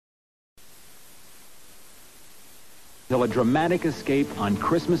Till a dramatic escape on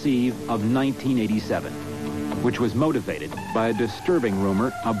Christmas Eve of 1987, which was motivated by a disturbing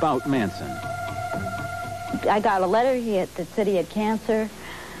rumor about Manson. I got a letter that said he had cancer.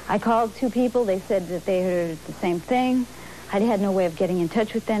 I called 2 people. They said that they heard the same thing. I had no way of getting in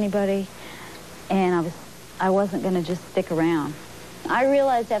touch with anybody, and I wasn't going to just stick around. I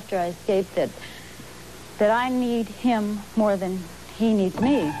realized after I escaped that I need him more than he needs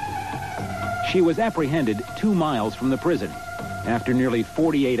me. She was apprehended 2 miles from the prison after nearly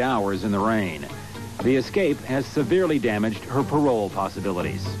 48 hours in the rain. The escape has severely damaged her parole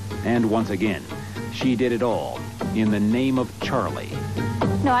possibilities. And once again, she did it all in the name of Charlie.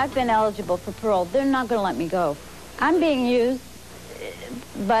 No, I've been eligible for parole. They're not going to let me go. I'm being used,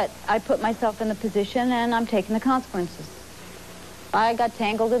 but I put myself in the position and I'm taking the consequences. I got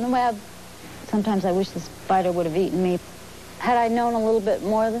tangled in the web. Sometimes I wish the spider would have eaten me. Had I known a little bit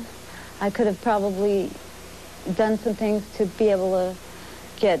more, I could have probably done some things to be able to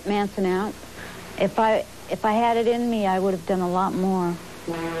get Manson out. If I had it in me, I would have done a lot more.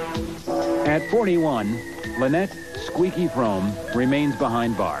 At 41, Lynette "Squeaky" Fromme remains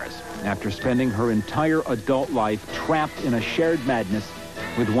behind bars after spending her entire adult life trapped in a shared madness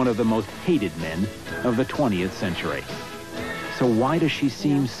with one of the most hated men of the 20th century. So why does she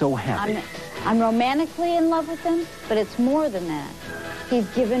seem so happy? I'm romantically in love with him, but it's more than that. He's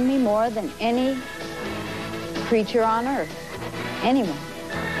given me more than any creature on earth. Anyone.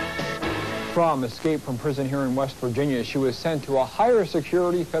 Fromme escaped from prison here in West Virginia. She was sent to a higher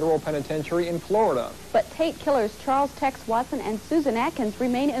security federal penitentiary in Florida. But Tate killers Charles Tex Watson and Susan Atkins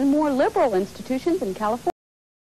remain in more liberal institutions in California.